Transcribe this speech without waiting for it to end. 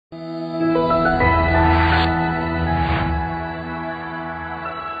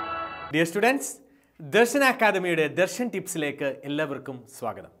Dear students, Darshan Academyയുടെ Darshan ടിപ്സിലേക്ക് എല്ലാവർക്കും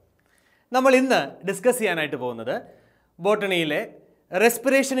സ്വാഗതം. നമ്മൾ ഇന്ന് ഡിസ്കസ് ചെയ്യാനായിട്ട് പോകുന്നത് ബോട്ടണിയിലെ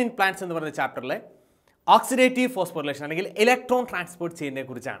റെസ്പിറേഷൻ ഇൻ പ്ലാന്റ്സ് എന്ന് പറയുന്ന ചാപ്റ്ററിലെ ഓക്സിഡേറ്റീവ് ഫോസ്ഫോറിലേഷൻ അല്ലെങ്കിൽ ഇലക്ട്രോൺ ട്രാൻസ്പോർട്ട്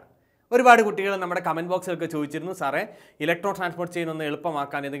ചെയ്യുന്നതിനെക്കുറിച്ചാണ്. ഒരുപാട് കുട്ടികൾ നമ്മുടെ കമൻറ്റ് ബോക്സിലൊക്കെ ചോദിച്ചിരുന്നു, സാറേ ഇലക്ട്രോൺ ട്രാൻസ്പോർട്ട് ചെയ്യുന്നൊന്ന്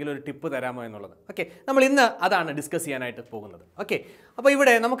എളുപ്പമാക്കാൻ എന്തെങ്കിലും ഒരു ടിപ്പ് തരാമോ എന്നുള്ളത്. ഓക്കെ, നമ്മൾ ഇന്ന് അതാണ് ഡിസ്കസ് ചെയ്യാനായിട്ട് പോകുന്നത്. ഓക്കെ, അപ്പോൾ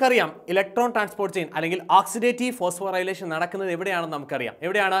ഇവിടെ നമുക്കറിയാം ഇലക്ട്രോൺ ട്രാൻസ്പോർട്ട് ചെയിൻ അല്ലെങ്കിൽ ഓക്സിഡേറ്റീവ് ഫോസ്ഫോറൈലേഷൻ നടക്കുന്നത് എവിടെയാണെന്ന് നമുക്കറിയാം.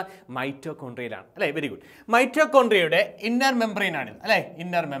 എവിടെയാണ്? മൈറ്റോകോൺട്രിയയിലാണ് അല്ലേ? Very good. മൈറ്റോകോൺട്രിയയുടെ ഇന്നർ മെംബ്രെയിൻ ആണ് അല്ലേ?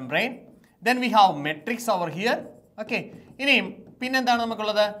 Inner membrane. Then we have matrix over here. Okay, ഇനിയും പിന്നെന്താണ്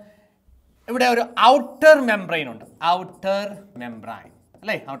നമുക്കുള്ളത്? ഇവിടെ ഒരു ഔട്ടർ മെംബ്രെയിൻ ഉണ്ട്. ഔട്ടർ മെംബ്രെയിൻ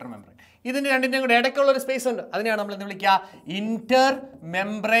അല്ലേ? Outer membrane. ഇതിന് രണ്ടിൻ്റെയും കൂടെ ഇടയ്ക്കുള്ള ഒരു സ്പേസ് ഉണ്ട്. അതിനെയാണ് നമ്മൾ എന്ത് വിളിക്കുക? ഇന്റർ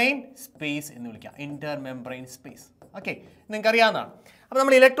മെംബ്രെയിൻ സ്പേസ് എന്ന് വിളിക്കുക. Inter membrane space. ഓക്കെ, നിങ്ങൾക്ക് അറിയാവുന്നതാണ്. അപ്പോൾ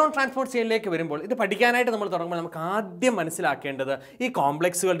നമ്മൾ ഇലക്ട്രോൺ ട്രാൻസ്പോർട്ട് ചെയിനിലേക്ക് വരുമ്പോൾ ഇത് പഠിക്കാനായിട്ട് നമ്മൾ തുടങ്ങുമ്പോൾ നമുക്ക് ആദ്യം മനസ്സിലാക്കേണ്ടത് ഈ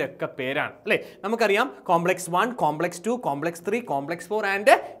കോംപ്ലക്സുകളുടെ ഒക്കെ പേരാണ് അല്ലേ? നമുക്കറിയാം complex 1, complex 2, complex 3, complex 4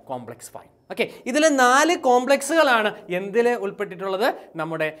 and complex 5. Okay, ഇതിൽ 4 കോംപ്ലക്സുകളാണ് എന്തിൽ ഉൾപ്പെട്ടിട്ടുള്ളത്?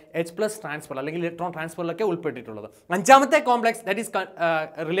 നമ്മുടെ H+ ട്രാൻസ്ഫർ അല്ലെങ്കിൽ ഇലക്ട്രോൺ ട്രാൻസ്ഫറിലൊക്കെ ഉൾപ്പെട്ടിട്ടുള്ളത്. അഞ്ചാമത്തെ complex that is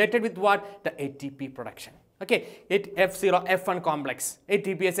related with what? The ATP production. Okay, F0 F1 complex,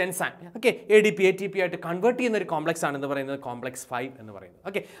 ATP enzyme. Okay, ADP ATP ആയിട്ട് കൺവേർട്ട് ചെയ്യുന്ന ഒരു കോംപ്ലക്സ് ആണ് എന്ന് പറയുന്നത് കോംപ്ലക്സ് 5 എന്ന് പറയുന്നത്.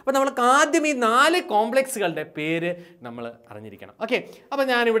 ഓക്കെ, അപ്പോൾ നമ്മൾക്ക് ആദ്യം ഈ 4 കോംപ്ലക്സുകളുടെ പേര് നമ്മൾ അറിഞ്ഞിരിക്കണം. ഓക്കെ, അപ്പോൾ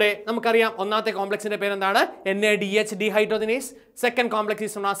ഞാനിവിടെ നമുക്കറിയാം ഒന്നാമത്തെ കോംപ്ലക്സിൻ്റെ പേരെന്താണ്? NADH dehydrogenase. Second complex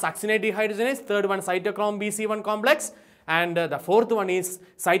is known as succinate dehydrogenase. Third one cytochrome B/C1 complex and the fourth one is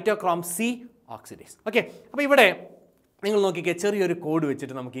cytochrome C oxidase. Okay, അപ്പോൾ ഇവിടെ നിങ്ങൾ നോക്കിക്കേ, ചെറിയൊരു കോഡ്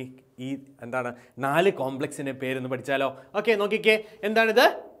വെച്ചിട്ട് നമുക്ക് ഈ എന്താണ് 4 കോംപ്ലക്സിൻ്റെ പേരൊന്ന് പഠിച്ചാലോ? ഓക്കെ, നോക്കിക്കേ, എന്താണിത്?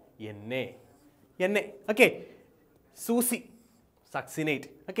 NA. Okay, Susie succinate.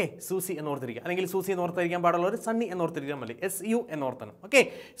 Okay, Susie എന്ന് ഓർത്തിരിക്കുക, അല്ലെങ്കിൽ സൂസി എന്ന് ഓർത്തിരിക്കാൻ പാടുള്ളവർ സണ്ണി എന്ന് ഓർത്തിരിക്കാൻ മതി. SU എന്ന് ഓർത്തണം. Okay,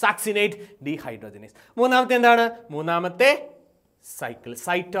 succinate dehydrogenase. മൂന്നാമത്തെ എന്താണ്? മൂന്നാമത്തെ cycle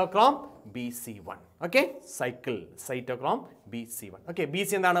cytochrome BC1. Okay, cycle cytochrome BC1. Okay,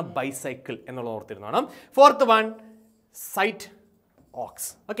 BC എന്താണ്? ബൈസൈക്കിൾ എന്നുള്ളത് ഓർത്തിരുന്നോണം. Fourth one site aux.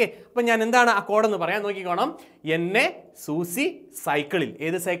 Okay, അപ്പം ഞാൻ എന്താണ് ആ കോഡെന്ന് പറയാൻ നോക്കിക്കോണം. എന്നെ സൂസി സൈക്കിളിൽ,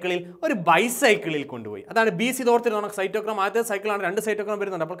 ഏത് സൈക്കിളിൽ? ഒരു ബൈസൈക്കിളിൽ കൊണ്ടുപോയി. അതാണ് BC ഓർത്തിരുന്നോ. സൈറ്റോക്രോം ആദ്യത്തെ സൈക്കിളാണ്, 2 സൈറ്റോക്രോം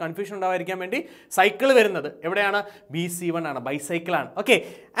വരുന്നുണ്ട്. അപ്പോൾ കൺഫ്യൂഷൻ ഉണ്ടാവാതിരിക്കാൻ വേണ്ടി സൈക്കിൾ വരുന്നത് എവിടെയാണ്? BC1 ആണ്, ബൈസൈക്കിളാണ്. ഓക്കെ,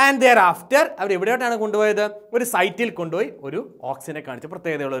 ആൻഡ് ദെയർ ആഫ്റ്റർ അവർ എവിടെയോട്ടാണ് കൊണ്ടുപോയത്? ഒരു സൈറ്റിൽ കൊണ്ടുപോയി ഒരു ഓക്സിനെ കാണിച്ചു,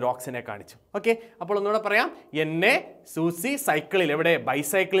 പ്രത്യേകതയുള്ള ഒരു ഓക്സിനെ കാണിച്ചു. ഓക്കെ, അപ്പോൾ ഒന്നുകൂടെ പറയാം. എന്നെ സൂസി സൈക്കിളിൽ, എവിടെ?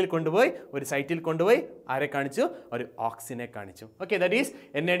 ബൈസൈക്കിളിൽ കൊണ്ടുപോയി ഒരു സൈറ്റിൽ കൊണ്ടുപോയി ആരെ കാണിച്ചു? ഒരു ഓക്സിനെ കാണിച്ചു. Okay, that is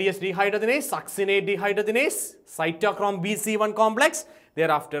NADH dehydrogenase, succinate dehydrogenase, cytochrome BC1 complex,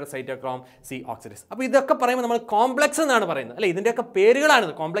 thereafter cytochrome C oxidase. അപ്പോൾ ഇതൊക്കെ പറയുമ്പോൾ നമ്മൾ കോംപ്ലക്സ് എന്നാണ് പറയുന്നത് അല്ലേ? ഇതിൻ്റെയൊക്കെ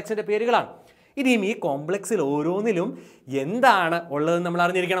പേരുകളാണ്, കോംപ്ലക്സിൻ്റെ പേരുകളാണ്. ഇനിയും ഈ കോംപ്ലക്സിൽ ഓരോന്നിലും എന്താണ് ഉള്ളതെന്ന് നമ്മൾ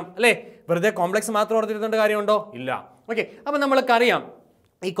അറിഞ്ഞിരിക്കണം അല്ലേ? വെറുതെ കോംപ്ലക്സ് മാത്രം ഓർത്തിരുത്തേണ്ട കാര്യമുണ്ടോ? ഇല്ല. ഓക്കെ, അപ്പോൾ നമ്മൾക്കറിയാം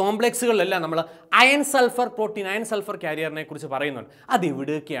ഈ കോംപ്ലക്സുകളിലെല്ലാം നമ്മൾ iron sulphur protein, iron sulphur കാരിയറിനെ കുറിച്ച് പറയുന്നുണ്ട്. അത്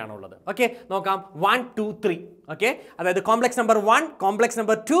എവിടെയൊക്കെയാണുള്ളത്? ഓക്കെ, നോക്കാം. 1, 2, 3. ഓക്കെ, അതായത് complex number 1, complex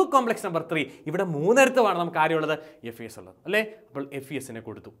number 2, complex number 3. ഇവിടെ 3 നമുക്ക് ആരെയുള്ളത്? FES ഉള്ളത് അല്ലേ? അപ്പോൾ FESനെ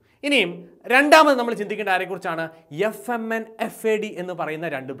കൊടുത്തു. ഇനിയും രണ്ടാമത് നമ്മൾ ചിന്തിക്കേണ്ട ആരെക്കുറിച്ചാണ്? FMN FAD എന്ന്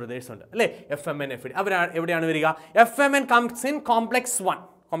പറയുന്ന 2 ബ്രദേഴ്സ് ഉണ്ട് അല്ലേ? FMN FAD അവർ എവിടെയാണ് വരിക? FMN comes in complex 1.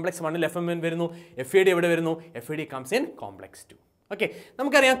 Complex 1ൽ FMN വരുന്നു. FAD എവിടെ വരുന്നു? FAD comes in complex 2. Okay,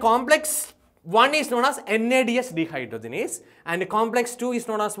 നമുക്കറിയാം complex 1 is known as NADH dehydrogenase and complex 2 is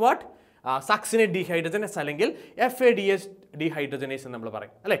known as what? Succinate dehydrogenase അല്ലെങ്കിൽ FADH ഡീഹൈഡ്രോജനേസ് എന്ന് നമ്മൾ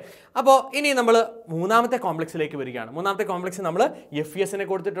പറയും അല്ലേ? അപ്പോൾ ഇനി നമ്മൾ മൂന്നാമത്തെ കോംപ്ലക്സിലേക്ക് വരികയാണ്. മൂന്നാമത്തെ കോംപ്ലക്സ് നമ്മൾ FESനെ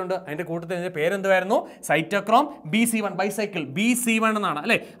കൊടുത്തിട്ടുണ്ട്. അതിൻ്റെ കൂട്ടത്തിൽ അതിൻ്റെ പേരെന്തുമായിരുന്നു? സൈറ്റോക്രോം BC1, ബൈസൈക്കിൾ BC1 എന്നാണ്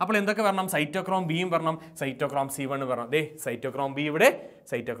അല്ലേ? അപ്പോൾ എന്തൊക്കെ വരണം? സൈറ്റോക്രോം Bയും വരണം, സൈറ്റോക്രോം C1 വരണം. ദേ സൈറ്റോക്രോം B ഇവിടെ,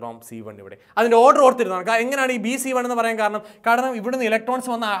 സൈറ്റോക്രോം C1 ഇവിടെ. അതിൻ്റെ ഓർഡർ ഓർത്തിരുന്നതാണ്. എങ്ങനെയാണ് ഈ BC1 എന്ന് പറയാൻ കാരണം ഇവിടുന്ന് ഇലക്ട്രോൺസ്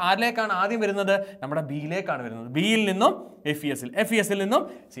വന്ന ആരിലേക്കാണ് ആദ്യം വരുന്നത്? നമ്മുടെ Bയിലേക്കാണ് വരുന്നത്. Bയിൽ നിന്നും FESൽ നിന്നും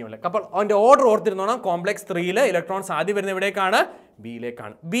C1ലേക്ക്. അപ്പോൾ അതിൻ്റെ ഓർഡർ ഓർത്തിരുന്നോണം. കോംപ്ലക്സ് 3ൽ ഇലക്ട്രോൺസ് ആദ്യം വരുന്നത് എവിടേക്കാണ്?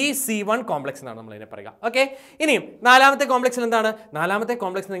 Bയിലേക്കാണ്. BC1 കോംപ്ലക്സ് എന്നാണ് നമ്മൾ ഇതിനെ പറയുക. ഓക്കെ, ഇനിയും നാലാമത്തെ കോംപ്ലക്സിൽ എന്താണ്? നാലാമത്തെ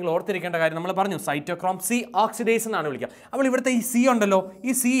കോംപ്ലക്സ് നിങ്ങൾ ഓർത്തിരിക്കേണ്ട കാര്യം നമ്മൾ പറഞ്ഞു, സൈറ്റോക്രോം C ഓക്സിഡേസ് എന്നാണ് വിളിക്കുക. അപ്പോൾ ഇവിടുത്തെ ഈ C ഉണ്ടല്ലോ,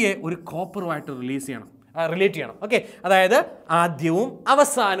 ഈ Cയെ ഒരു കോപ്പറുമായിട്ട് റിലേറ്റ് ചെയ്യണം. ഓക്കെ, അതായത് ആദ്യവും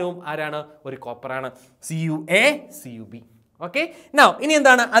അവസാനവും ആരാണ്? ഒരു കോപ്പറാണ്. CuA CuB. ഓക്കെ, നൗ ഇനി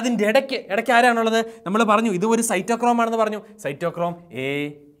എന്താണ്? അതിൻ്റെ ഇടയ്ക്ക് ആരാണുള്ളത്? നമ്മൾ പറഞ്ഞു ഇത് ഒരു സൈറ്റോക്രോം ആണെന്ന് പറഞ്ഞു. Cytochrome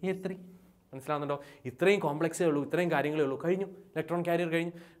A3. മനസ്സിലാവുന്നുണ്ടോ? ഇത്രയും കോംപ്ലക്സേ ഉള്ളൂ, ഇത്രയും കാര്യങ്ങളേ ഉള്ളൂ. കഴിഞ്ഞു, ഇലക്ട്രോൺ കാരിയർ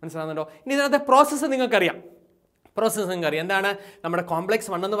കഴിഞ്ഞു. മനസ്സിലാവുന്നുണ്ടോ? ഇനി ഇതിനകത്തെ പ്രോസസ്സ് നിങ്ങൾക്കറിയാം. പ്രോസസ്സിംഗ് അറിയാം. എന്താണ് നമ്മുടെ കോംപ്ലക്സ്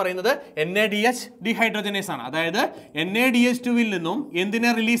 1 എന്ന് പറയുന്നത്? NADH ഡീഹൈഡ്രോജനേസ് ആണ്. അതായത് NADH2 നിന്നും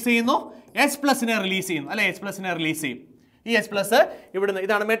എന്തിനെ റിലീസ് ചെയ്യുന്നു? H+ റിലീസ് ചെയ്യുന്നു അല്ലെ? H+ റിലീസ് ചെയ്യും. ഈ എച്ച് പ്ലസ് ഇവിടുന്ന്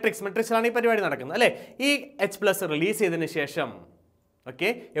ഇതാണ് മെട്രിക്സിലാണ് ഈ പരിപാടി നടക്കുന്നത് അല്ലേ. ഈ എച്ച് പ്ലസ് റിലീസ് ചെയ്തതിന് ശേഷം ഓക്കെ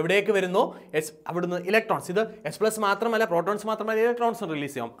എവിടേക്ക് വരുന്നു അവിടുന്ന് ഇലക്ട്രോൺസ്, ഇത് എച്ച് പ്ലസ് മാത്രമല്ല പ്രോട്ടോൺസ് മാത്രമല്ല ഇലക്ട്രോൺസ്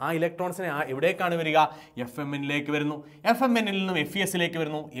റിലീസ് ചെയ്യും. ആ ഇലക്ട്രോൺസിനെ എവിടേക്കാണ് വരിക, എഫ് എമ്മിലേക്ക് വരുന്നു. എഫ് എമ്മിനിൽ നിന്നും എഫ് ഇ എസിലേക്ക്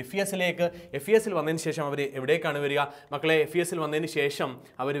വരുന്നു. എഫ് ഇ എസിൽ വന്നതിന് ശേഷം അവർ എവിടേക്കാണ് വരിക മക്കളെ, എഫ് ഇ എസിൽ വന്നതിന് ശേഷം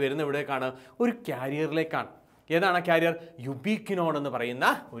അവർ വരുന്ന എവിടേക്കാണ്, ഒരു കാരിയറിലേക്കാണ്. ഏതാണ് ആ കാരിയർ, യുബീക്വിനോൺ എന്ന് പറയുന്ന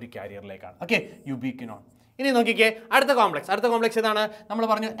ഒരു കാരിയറിലേക്കാണ്. ഓക്കെ യുബീക്വിനോൺ. ഇനി നോക്കിക്കേ അടുത്ത കോംപ്ലക്സ് ഏതാണ്, നമ്മൾ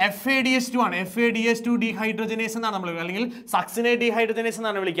പറഞ്ഞു FADH2 ആണ്. FADH2 ഡീഹൈഡ്രോജനേസ് എന്നാണ് നമ്മൾ, അല്ലെങ്കിൽ സക്സിനേറ്റ് ഡീഹൈഡ്രോജനേസ്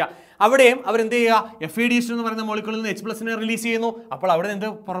എന്നാണ് വിളിക്കുക. അവിടെയും അവരെന്ത് ചെയ്യുക, FADH2 എന്ന് പറയുന്ന മോളിക്കൂളിൽ നിന്ന് H പ്ലസിനെ റിലീസ് ചെയ്യുന്നു. അപ്പോൾ അവിടെ എന്ത്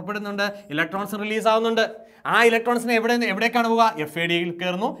പുറപ്പെടുന്നുണ്ട്, ഇലക്ട്രോൺസ് റിലീസ് ആവുന്നുണ്ട്. ആ ഇലക്ട്രോൺസിനെ എവിടേക്കാണ് പോവുക, FADയിൽ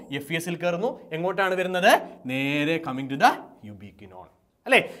കയറുന്നു, FESൽ കയറുന്നു. എങ്ങോട്ടാണ് വരുന്നത്, നേരെ കമ്മിങ് ടു ദ യുബീക്വിനോൺ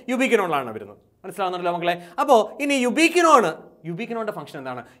അല്ലേ, യുബീക്വിനോണിലാണ് വരുന്നത്. മനസ്സിലാവുന്നുണ്ടല്ലോ മക്കളെ. അപ്പോൾ ഇനി യുബീക്വിനോണിന്റെ ഫംഗ്ഷൻ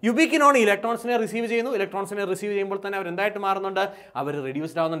എന്താണ്, യുബീക്വിനോൺ ഇലക്ട്രോൺസിനെ റിസീവ് ചെയ്യുന്നു. ഇലക്ട്രോൺസിനെ റിസീവ് ചെയ്യുമ്പോൾ തന്നെ അവർ എന്തായിട്ട് മാറുന്നുണ്ട്, അവർ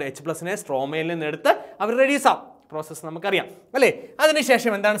റെഡ്യൂസ്ഡ് ആവുന്നുണ്ട്. എച്ച് പ്ലസിനെ സ്ട്രോമയിൽ നിന്ന് എടുത്ത് അവർ റെഡ്യൂസ് ആവും. പ്രോസസ്സ് നമുക്കറിയാം അല്ലേ.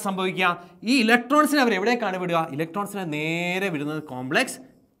 അതിനുശേഷം എന്താണ് സംഭവിക്കുക, ഈ ഇലക്ട്രോൺസിനെ അവർ എവിടേക്കാണ് വിടുക, ഇലക്ട്രോൺസിനെ നേരെ വിടുന്നത് കോംപ്ലക്സ്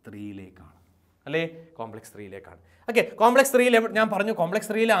 3യിലേക്കാണ് അല്ലേ, കോംപ്ലക്സ് 3യിലേക്കാണ്. ഓക്കെ കോംപ്ലക്സ് 3യിൽ ഞാൻ പറഞ്ഞു,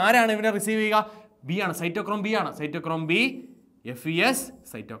 കോംപ്ലക്സ് 3യിൽ ആരാണ് ഇവിടെ റിസീവ് ചെയ്യുക, ബി ആണ്, സൈറ്റോക്രോം ബി ആണ്. Cytochrome B, FES,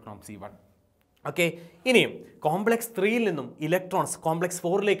 cytochrome C1. Okay ഇനിയും കോംപ്ലക്സ് 3യിൽ നിന്നും ഇലക്ട്രോൺസ് കോംപ്ലക്സ്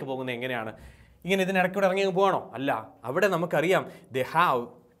 4ലേക്ക് പോകുന്നത് എങ്ങനെയാണ്, ഇങ്ങനെ ഇതിനിടയ്ക്കൂടെ ഇറങ്ങി പോകണോ, അല്ല. അവിടെ നമുക്കറിയാം ദേ ഹാവ്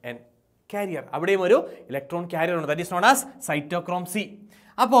എൻ കാരിയർ, അവിടെയും ഒരു ഇലക്ട്രോൺ കാരിയർ ഉണ്ട്, that is known as cytochrome C.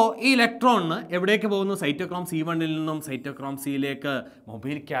 അപ്പോൾ ഈ ഇലക്ട്രോണിന് എവിടേക്ക് പോകുന്നു, സൈറ്റോക്രോം C1ൽ നിന്നും സൈറ്റോക്രോം Cയിലേക്ക്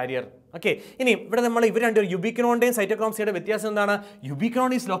മൊബൈൽ കാരിയർ. ഓക്കെ ഇനി ഇവിടെ നമ്മൾ ഇവർ രണ്ട് യുബീക്വിനോണിന്റെയും സൈറ്റോക്രോം Cയുടെ വ്യത്യാസം എന്താണ്,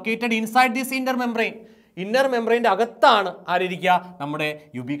 യുബീക്വിനോൺ is located inside this inner membrane. Inner മെംബ്രെയിൻ്റെ അകത്താണ് ആരിയ്ക്കുക, നമ്മുടെ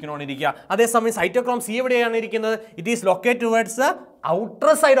യുബീക്വിനോൺ ഇരിക്കുക. അതേസമയം സൈറ്റോക്രോം C എവിടെയാണ് ഇരിക്കുന്നത്, it is located towards the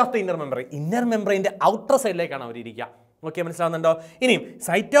outer side of the inner membrane. Inner മെംബ്രെയിൻ്റെ outer സൈഡിലേക്കാണ് അവർ ഇരിക്കുക. ഓക്കെ മനസ്സിലാവുന്നുണ്ടോ. ഇനിയും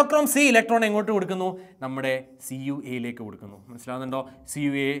സൈറ്റോക്രോം C ഇലക്ട്രോൺ എങ്ങോട്ട് കൊടുക്കുന്നു, നമ്മുടെ CuAയിലേക്ക് കൊടുക്കുന്നു. മനസ്സിലാവുന്നുണ്ടോ,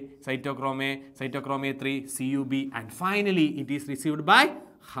 CuA, cytochrome A3, CuB and finally it is received by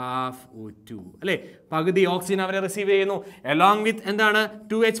half O2 അല്ലേ, പകുതി ഓക്സിജൻ അവരെ റിസീവ് ചെയ്യുന്നു. അലോങ് വിത്ത് എന്താണ്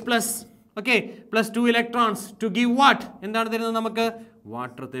 2H+. Okay plus 2 electrons to give what, എന്താണ് തരുന്നത് നമുക്ക്,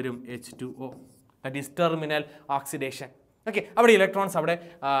 വാട്ടർ തരും, H2O. That is terminal oxidation. Okay അവിടെ ഇലക്ട്രോൺസ് അവിടെ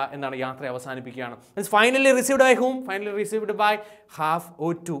എന്താണ് യാത്ര അവസാനിപ്പിക്കുകയാണ്. Finally received by whom, finally received by half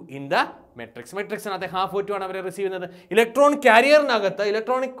O2 in the മെട്രിക്സിനകത്ത് half O2 ആണ് അവരെ റിസീവ് ചെയ്യുന്നത്. ഇലക്ട്രോൺ കാരിയറിനകത്ത്,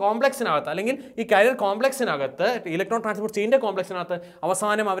 ഇലക്ട്രോണിക് കോംപ്ലക്സിനകത്ത്, അല്ലെങ്കിൽ ഈ കാരിയർ കോംപ്ലക്സിനകത്ത്, ഇലക്ട്രോൺ ട്രാൻസ്പോർട്ട് ചെയിൻ്റെ കോംപ്ലക്സിനകത്ത്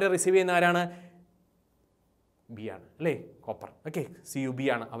അവസാനം അവരെ റിസീവ് ചെയ്യുന്ന ആരാണ്, ബി ആണ് അല്ലേ, കോപ്പർ. ഓക്കെ CuB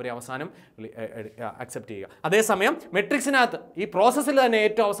ആണ് അവരെ അവസാനം അക്സെപ്റ്റ് ചെയ്യുക. അതേസമയം മെട്രിക്സിനകത്ത് ഈ പ്രോസസ്സിൽ തന്നെ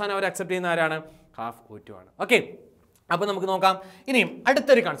ഏറ്റവും അവസാനം അവർ അക്സെപ്റ്റ് ചെയ്യുന്ന ആരാണ്, ഹാഫ് O2 ആണ്. ഓക്കെ അപ്പോൾ നമുക്ക് നോക്കാം. ഇനിയും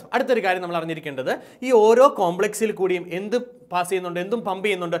അടുത്തൊരു കാര്യം നമ്മൾ അറിഞ്ഞിരിക്കേണ്ടത്, ഈ ഓരോ കോംപ്ലക്സിൽ കൂടിയും എന്ത് പാസ് ചെയ്യുന്നുണ്ട്, എന്തും പമ്പ്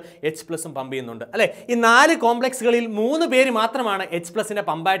ചെയ്യുന്നുണ്ട്, H+ പമ്പ് ചെയ്യുന്നുണ്ട് അല്ലേ. ഈ 4 കോംപ്ലക്സുകളിൽ 3 പേര് മാത്രമാണ് H+ന്റെ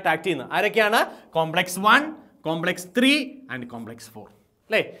പമ്പായിട്ട് ആക്ട് ചെയ്യുന്നത്. ആരൊക്കെയാണ്, കോംപ്ലക്സ് 1, കോംപ്ലക്സ് 3 ആൻഡ് കോംപ്ലക്സ് 4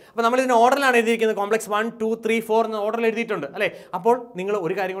 അല്ലേ. അപ്പോൾ നമ്മൾ ഇതിന് ഓർഡറിലാണ് എഴുതിയിരിക്കുന്നത്, കോംപ്ലക്സ് 1, 2, 3, 4 എന്ന ഓർഡറിൽ എഴുതിയിട്ടുണ്ട് അല്ലേ. അപ്പോൾ നിങ്ങൾ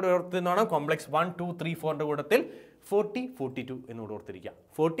ഒരു കാര്യം കൂടെ ഓർത്തുന്നതാണ്, കോംപ്ലക്സ് 1, 2, 3, 4ന്റെ കൂട്ടത്തിൽ 40, 42 എന്നുകൂടെ ഓർത്തിരിക്കുക.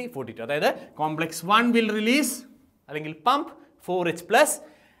 40, 42 അതായത് കോംപ്ലക്സ് 1 വിൽ റിലീസ് അല്ലെങ്കിൽ pump 4H+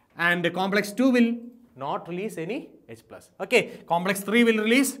 and complex 2 will not release any H+. Okay complex 3 will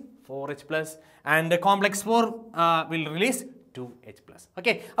release 4H+ and complex 4 will release 2H+.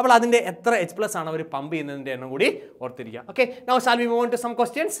 Okay അപ്പോൾ അതിൻ്റെ എത്ര H+ ആണ് അവർ പമ്പ് ചെയ്യുന്നതിൻ്റെ എണ്ണം കൂടി ഓർത്തിരിക്കുക. Okay now shall we move on to some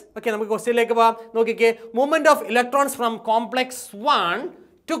questions. Okay നമുക്ക് ക്വസ്റ്റ്യനിലേക്ക് പോകാം. നോക്കിക്കേ, movement of electrons from complex 1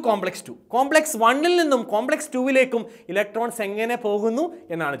 to complex 2. Complex 1ൽ നിന്നും കോംപ്ലക്സ് 2ലേക്കും ഇലക്ട്രോൺസ് എങ്ങനെ പോകുന്നു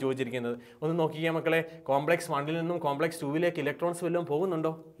എന്നാണ് ചോദിച്ചിരിക്കുന്നത്. ഒന്ന് നോക്കിക്കേ മക്കളെ, കോംപ്ലക്സ് 1ൽ നിന്നും കോംപ്ലക്സ് 2ലേക്ക് ഇലക്ട്രോൺസ് വല്ലതും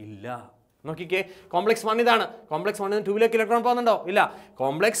പോകുന്നുണ്ടോ, ഇല്ല. നോക്കിക്കേ, കോംപ്ലക്സ് 1 ഇതാണ്, കോംപ്ലക്സ് 1ൽ നിന്ന് 2ലേക്ക് ഇലക്ട്രോൺ പോകുന്നുണ്ടോ, ഇല്ല.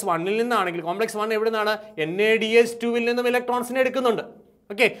 കോംപ്ലക്സ് 1ൽ നിന്നാണെങ്കിൽ കോംപ്ലക്സ് 1 എവിടെ നിന്നാണ്, NADH2ൽ നിന്നും ഇലക്ട്രോൺസിനെ എടുക്കുന്നുണ്ട്.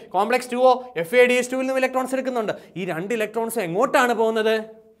 ഓക്കെ കോംപ്ലക്സ് 2 FADH2ൽ നിന്നും ഇലക്ട്രോൺസ് എടുക്കുന്നുണ്ട്. ഈ 2 ഇലക്ട്രോൺസ് എങ്ങോട്ടാണ് പോകുന്നത്,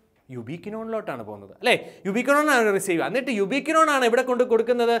 യുബീക്വിനോണിലോട്ടാണ് പോകുന്നത് അല്ലേ. യുബീക്വിനോണാണ് റിസീവ് ചെയ്യുക. എന്നിട്ട് യുബീക്വിനോണാണ് ഇവിടെ കൊണ്ട്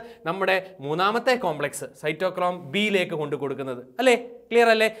കൊടുക്കുന്നത്, നമ്മുടെ മൂന്നാമത്തെ കോംപ്ലക്സ് സൈറ്റോക്രോം Bയിലേക്ക് കൊണ്ട് കൊടുക്കുന്നത് അല്ലേ.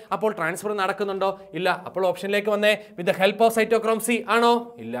 ക്ലിയർ അല്ലേ. അപ്പോൾ ട്രാൻസ്ഫർ നടക്കുന്നുണ്ടോ, ഇല്ല. അപ്പോൾ ഓപ്ഷനിലേക്ക് വന്നേ, with the help of cytochrome C ആണോ,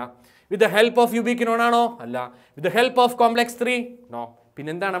 ഇല്ല. വിത്ത് ദ ഹെൽപ്പ് ഓഫ് യുബീക്വിനോൺ ആണോ, അല്ല. With the help of complex 3 no.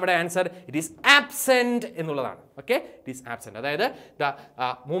 പിന്നെന്താണ് അവിടെ ആൻസർ, ഇറ്റ് ഈസ് ആബ്സെന്റ് എന്നുള്ളതാണ്. ഓക്കെ ഇറ്റ് ഈസ് ആബ്സെന്റ്, അതായത് the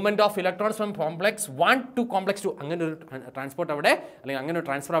movement of electrons from complex 1 to complex 2 അങ്ങനെ ഒരു ട്രാൻസ്പോർട്ട് അവിടെ, അല്ലെങ്കിൽ അങ്ങനെ ഒരു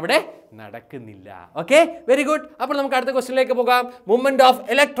ട്രാൻസ്ഫർ അവിടെ നടക്കുന്നില്ല. Okay very good. അപ്പോൾ നമുക്ക് അടുത്ത ക്വസ്റ്റ്യനിലേക്ക് പോകാം. Movement of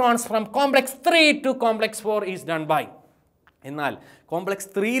electrons from complex 3 to complex 4 is done by. എന്നാൽ കോംപ്ലക്സ്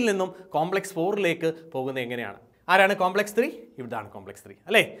 3യിൽ നിന്നും കോംപ്ലക്സ് 4ലേക്ക് പോകുന്നത് എങ്ങനെയാണ്, ആരാണ് കോംപ്ലക്സ് 3? ഇതാണ് കോംപ്ലക്സ് 3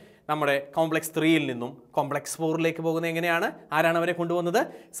 അല്ലേ? നമ്മുടെ കോംപ്ലക്സ് 3യിൽ നിന്നും കോംപ്ലക്സ് 4ലേക്ക് പോകുന്നത് എങ്ങനെയാണ്? ആരാണ് അവരെ കൊണ്ടുപോകുന്നത്?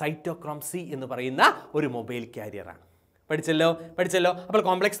 സൈറ്റോക്രോം C എന്ന് പറയുന്ന ഒരു മൊബൈൽ കാരിയറാണ്. പഠിച്ചല്ലോ. അപ്പോൾ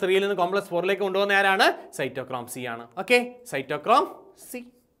കോംപ്ലക്സ് 3യിൽ നിന്ന് കോംപ്ലക്സ് 4ലേക്ക് കൊണ്ടുപോകുന്ന ആരാണ്? സൈറ്റോക്രോം C ആണ്. Okay, cytochrome C.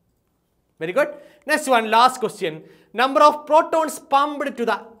 Very good. Next one, last question. Number of protons pumped to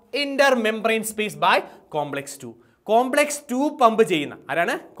the intermembrane space by complex 2. Complex 2 pump ചെയ്യുന്ന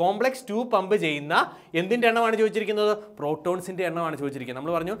ആരാണ്? കോംപ്ലക്സ് 2 പമ്പ് ചെയ്യുന്ന എന്തിൻ്റെ എണ്ണമാണ് ചോദിച്ചിരിക്കുന്നത്? പ്രോട്ടോൺസിൻ്റെ എണ്ണമാണ് ചോദിച്ചിരിക്കുന്നത്.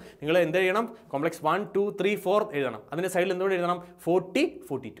 നമ്മൾ പറഞ്ഞു നിങ്ങൾ എന്ത് ചെയ്യണം? കോംപ്ലക്സ് 1, 2, 3, 4 എഴുതണം. അതിൻ്റെ സൈഡിൽ എന്തുകൊണ്ട് എഴുതണം? 40,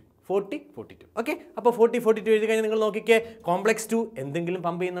 42. 40, 42. ഓക്കെ, അപ്പോൾ 40, 42 എഴുതി കഴിഞ്ഞാൽ നിങ്ങൾ നോക്കിക്കേ, കോംപ്ലക്സ് 2 എന്തെങ്കിലും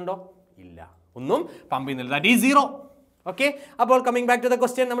പമ്പ് ചെയ്യുന്നുണ്ടോ? ഇല്ല, ഒന്നും പമ്പ് ചെയ്യുന്നില്ല. That is 0. ഓക്കെ, അപ്പോൾ coming back to the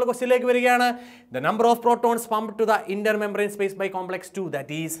question, നമ്മൾ ക്വസ്റ്റ്യനിലേക്ക് വരികയാണ്. The number of protons pump to the ഇന്റർമെംബ്രെയിൻ space by complex 2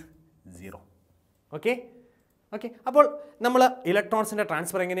 that is 0. Okay, അപ്പോൾ നമ്മൾ ഇലക്ട്രോൺസിൻ്റെ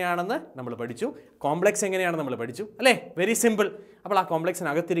ട്രാൻസ്ഫർ എങ്ങനെയാണെന്ന് നമ്മൾ പഠിച്ചു, കോംപ്ലക്സ് എങ്ങനെയാണെന്ന് നമ്മൾ പഠിച്ചു അല്ലേ? Very simple. അപ്പോൾ ആ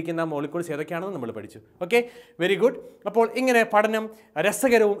കോംപ്ലക്സിനകത്തിരിക്കുന്ന മോളിക്യൂൾസ് ഏതൊക്കെയാണെന്ന് നമ്മൾ പഠിച്ചു. Okay, very good. അപ്പോൾ ഇങ്ങനെ പഠനം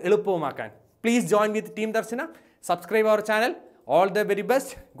രസകരവും എളുപ്പവുമാക്കാൻ please join with team Darshana. Subscribe our channel. All the very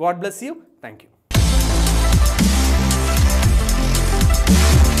best. God bless you. Thank you.